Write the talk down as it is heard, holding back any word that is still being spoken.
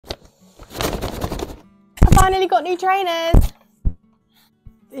finally got new trainers.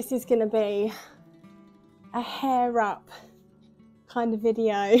 This is gonna be a hair up kind of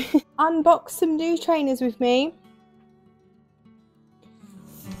video. Unbox some new trainers with me.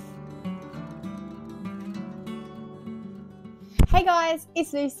 Hey guys,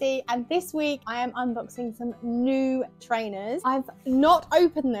 it's Lucy, and this week I am unboxing some new trainers. I've not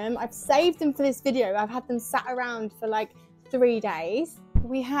opened them, I've saved them for this video. I've had them sat around for like 3 days.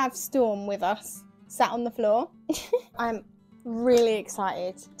 We have Storm with us, sat on the floor. I'm really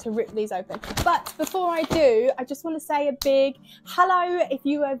excited to rip these open. But before I do, I just want to say a big hello. If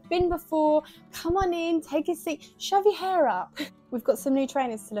you have been before, come on in, take a seat, shove your hair up. We've got some new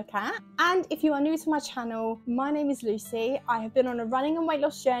trainers to look at. And if you are new to my channel, my name is Lucy. I have been on a running and weight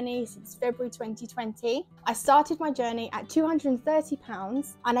loss journey since February 2020. I started my journey at 230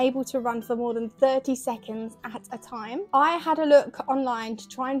 pounds, unable to run for more than 30 seconds at a time. I had a look online to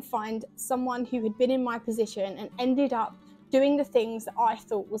try and find someone who had been in my position and ended up doing the things that I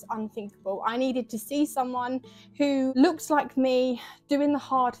thought was unthinkable. I needed to see someone who looked like me, doing the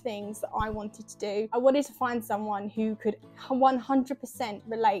hard things that I wanted to do. I wanted to find someone who could 100%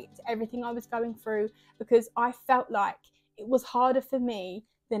 relate to everything I was going through, because I felt like it was harder for me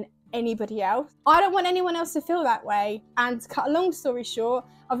than anybody else. I don't want anyone else to feel that way. And to cut a long story short,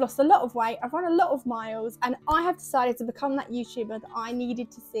 I've lost a lot of weight, I've run a lot of miles, and I have decided to become that YouTuber that I needed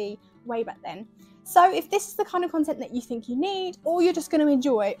to see way back then. So if this is the kind of content that you think you need, or you're just going to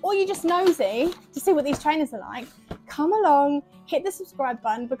enjoy, or you're just nosy to see what these trainers are like, come along, hit the subscribe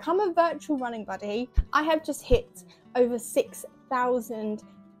button, become a virtual running buddy. I have just hit over 6,000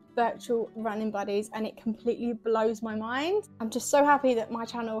 virtual running buddies, and it completely blows my mind. I'm just so happy that my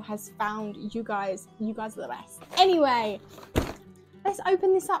channel has found you guys. You guys are the best. Anyway, let's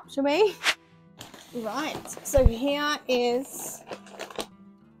open this up, shall we? Right, so here is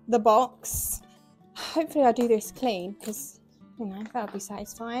the box. Hopefully I do this clean, because, you know, that'll be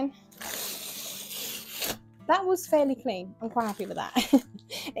satisfying. That was fairly clean. I'm quite happy with that.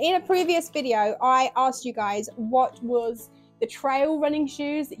 In a previous video, I asked you guys what was the trail running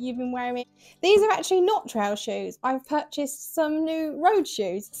shoes that you've been wearing. These are actually not trail shoes. I've purchased some new road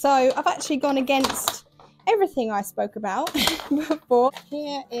shoes. So I've actually gone against everything I spoke about before.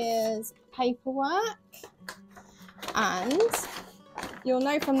 Here is paperwork. And you'll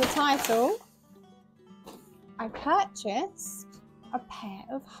know from the title, I purchased a pair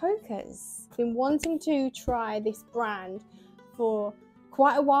of HOKAs. I've been wanting to try this brand for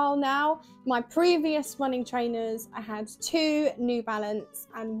quite a while now. My previous running trainers, I had 2 New Balance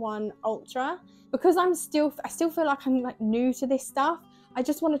and 1 Ultra. Because I still feel like I'm like new to this stuff, I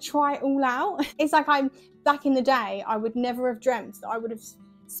just want to try it all out. It's like back in the day, I would never have dreamt that I would have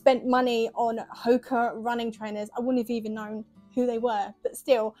spent money on HOKA running trainers. I wouldn't have even known who they were, but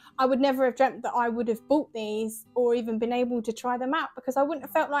still, I would never have dreamt that I would have bought these or even been able to try them out, because I wouldn't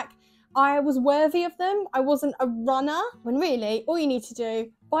have felt like I was worthy of them. I wasn't a runner, when really all you need to do,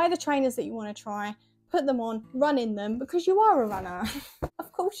 buy the trainers that you want to try, put them on, run in them, because you are a runner.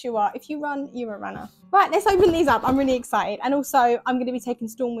 Of course you are. If you run, you're a runner. Right, let's open these up. I'm really excited. And also, I'm going to be taking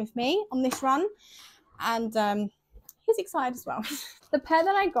Storm with me on this run, and he's excited as well. The pair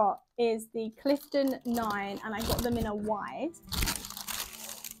that I got is the Clifton 9, and I got them in a wide.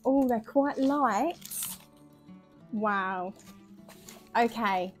 Oh, they're quite light. Wow.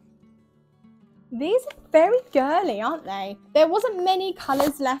 Okay. These are very girly, aren't they? There wasn't many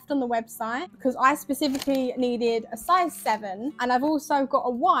colours left on the website, because I specifically needed a size 7, and I've also got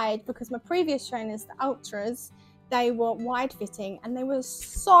a wide because my previous trainers, the Ultras, they were wide fitting and they were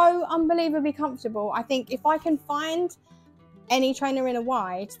so unbelievably comfortable. I think if I can find any trainer in a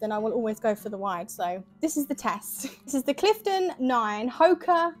wide, then I will always go for the wide. So this is the test. This is the Clifton 9,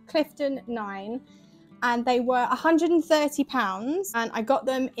 HOKA Clifton 9, and they were £130, and I got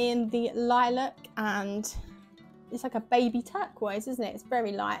them in the lilac, and it's like a baby turquoise, isn't it? It's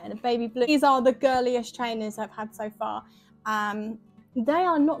very light, and a baby blue. These are the girliest trainers I've had so far. They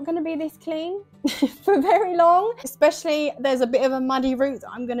are not going to be this clean for very long, especially there's a bit of a muddy route that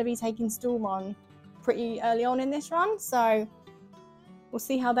I'm going to be taking Storm on pretty early on in this run, so we'll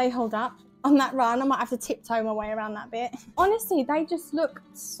see how they hold up on that run. I might have to tiptoe my way around that bit. Honestly, they just look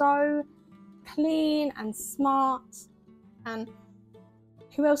so clean and smart, and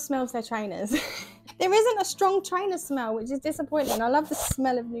who else smells their trainers? There isn't a strong trainer smell, which is disappointing. I love the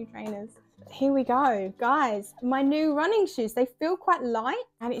smell of new trainers. Here we go, guys. My new running shoes, they feel quite light,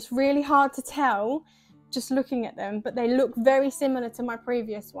 and it's really hard to tell just looking at them, but they look very similar to my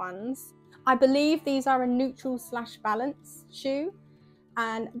previous ones. I believe these are a neutral/balance shoe,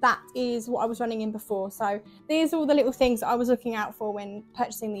 and that is what I was running in before. So these are all the little things that I was looking out for when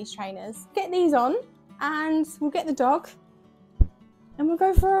purchasing these trainers. Get these on, and we'll get the dog and we'll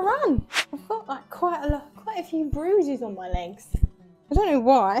go for a run. I've got like quite a few bruises on my legs. I don't know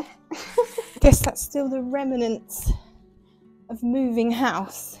why. Guess that's still the remnants of moving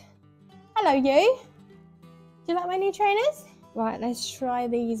house. Hello you. Do you like my new trainers? Right, let's try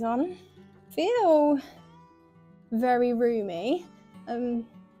these on. Feel very roomy. Storm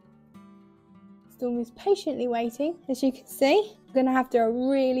is patiently waiting, as you can see. I'm gonna have to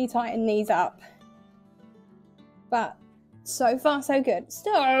really tighten these up. But so far so good.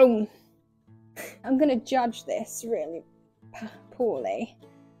 Storm! I'm gonna judge this really poorly.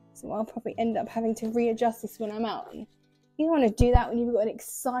 So I'll probably end up having to readjust this when I'm out. And you don't want to do that when you've got an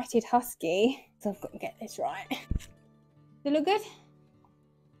excited husky. So I've got to get this right. Does it look good?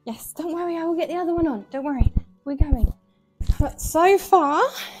 Yes, don't worry, I will get the other one on. Don't worry, we're going. But so far,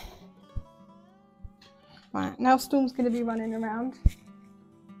 right, now Storm's going to be running around.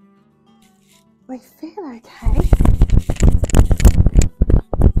 They feel okay.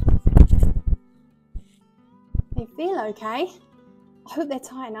 They feel okay. I hope they're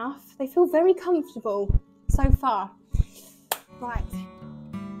tight enough. They feel very comfortable so far. Right.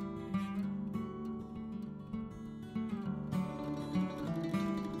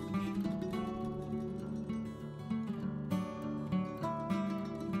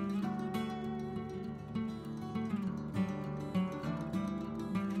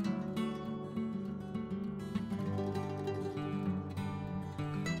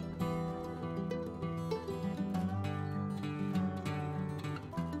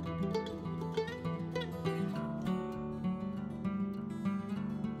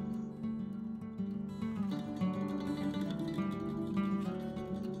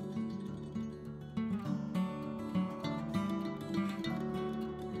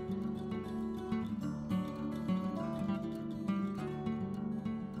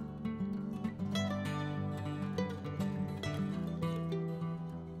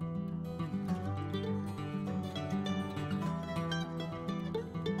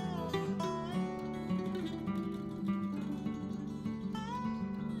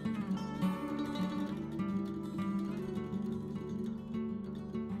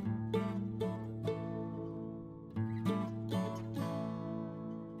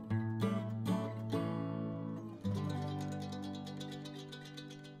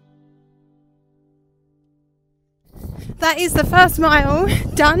 That is the first mile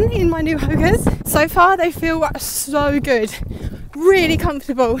done in my new HOKAs. So far they feel so good, really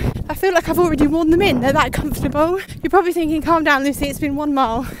comfortable. I feel like I've already worn them in, they're that comfortable. You're probably thinking, calm down Lucy, it's been 1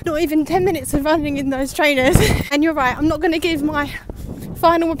 mile. Not even 10 minutes of running in those trainers. And you're right, I'm not going to give my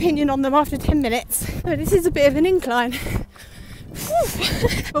final opinion on them after 10 minutes. Oh, this is a bit of an incline.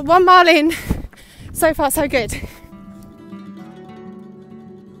 But 1 mile in, so far so good.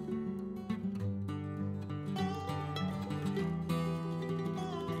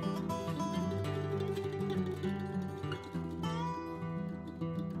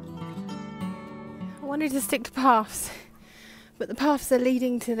 I wanted to stick to paths, but the paths are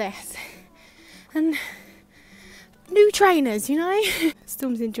leading to this. And new trainers, you know?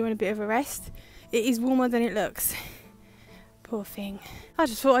 Storm's enjoying a bit of a rest. It is warmer than it looks. Poor thing. I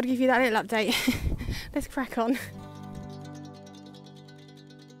just thought I'd give you that little update. Let's crack on.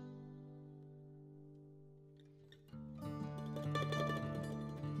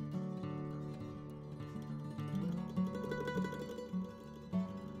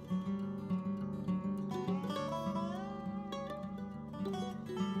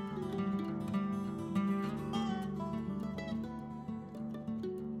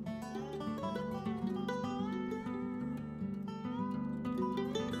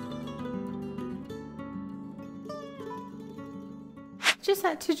 Just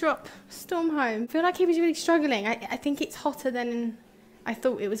had to drop Storm home. I feel like he was really struggling. I think it's hotter than I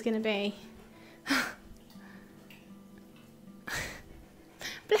thought it was going to be.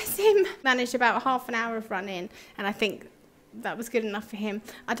 Bless him. Managed about half an hour of running, and I think that was good enough for him.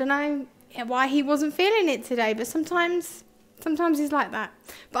 I don't know why he wasn't feeling it today, but sometimes he's like that.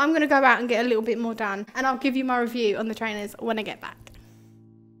 But I'm going to go out and get a little bit more done, and I'll give you my review on the trainers when I get back.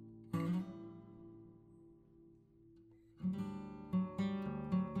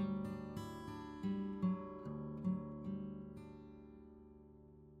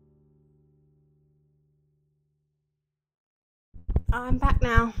 I'm back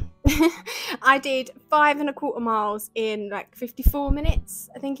now. I did 5¼ miles in like 54 minutes,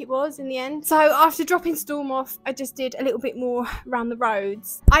 I think it was in the end. So after dropping Storm off, I just did a little bit more around the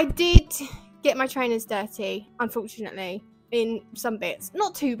roads. I did get my trainers dirty, unfortunately, in some bits.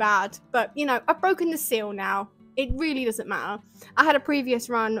 Not too bad, but you know, I've broken the seal now. It really doesn't matter. I had a previous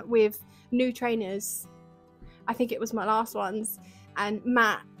run with new trainers I think it was my last ones, and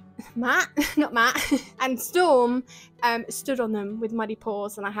Matt, not Matt, and Storm stood on them with muddy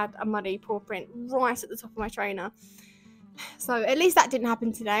paws, and I had a muddy paw print right at the top of my trainer. So at least that didn't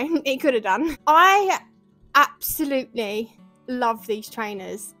happen today. It could have done. I absolutely love these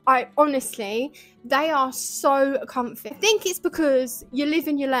trainers. I honestly, they are so comfy. I think it's because you live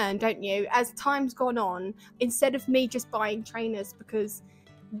and you learn, don't you? As time's gone on, instead of me just buying trainers because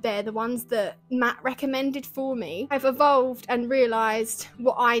they're the ones that Matt recommended for me, I've evolved and realised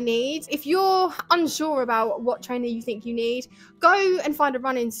what I need. If you're unsure about what trainer you think you need, go and find a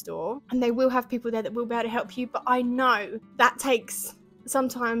running store, and they will have people there that will be able to help you. But I know that takes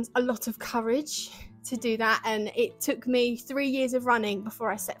sometimes a lot of courage to do that, and it took me 3 years of running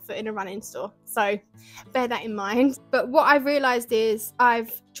before I set foot in a running store, so bear that in mind. But what I've realised is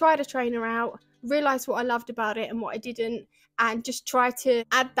I've tried a trainer out, realised what I loved about it and what I didn't, and just try to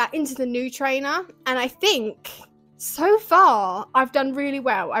add that into the new trainer. And I think so far I've done really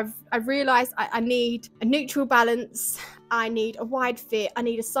well. I've realised I need a neutral balance, I need a wide fit, I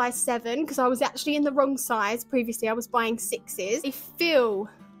need a size 7, because I was actually in the wrong size previously. I was buying 6s. They feel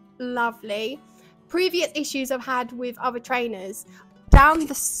lovely. Previous issues I've had with other trainers, down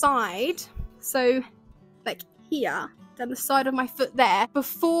the side, so like here, down the side of my foot there,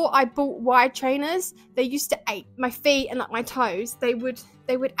 before I bought wide trainers, they used to ache. My feet and like my toes, they would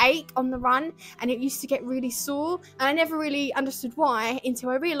ache on the run, and it used to get really sore, and I never really understood why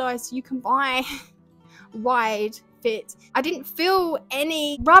until I realised you can buy wide fit. I didn't feel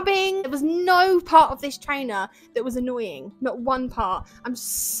any rubbing. There was no part of this trainer that was annoying, not one part. I'm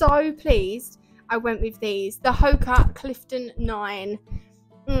so pleased I went with these. The HOKA Clifton 9.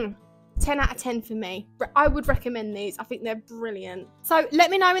 10 out of 10 for me. I would recommend these. I think they're brilliant. So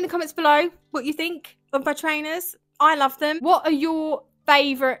let me know in the comments below what you think of my trainers. I love them. What are your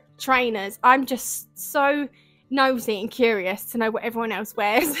favourite trainers? I'm just so nosy and curious to know what everyone else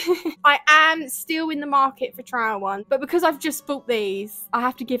wears. I am still in the market for trial ones, but because I've just bought these, I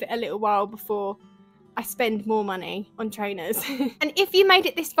have to give it a little while before I spend more money on trainers. And if you made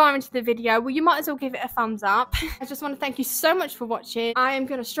it this far into the video, well, you might as well give it a thumbs up. I just want to thank you so much for watching. I am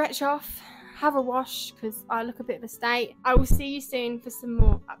going to stretch off, have a wash, because I look a bit of a state. I will see you soon for some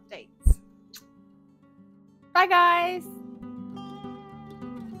more updates. Bye guys.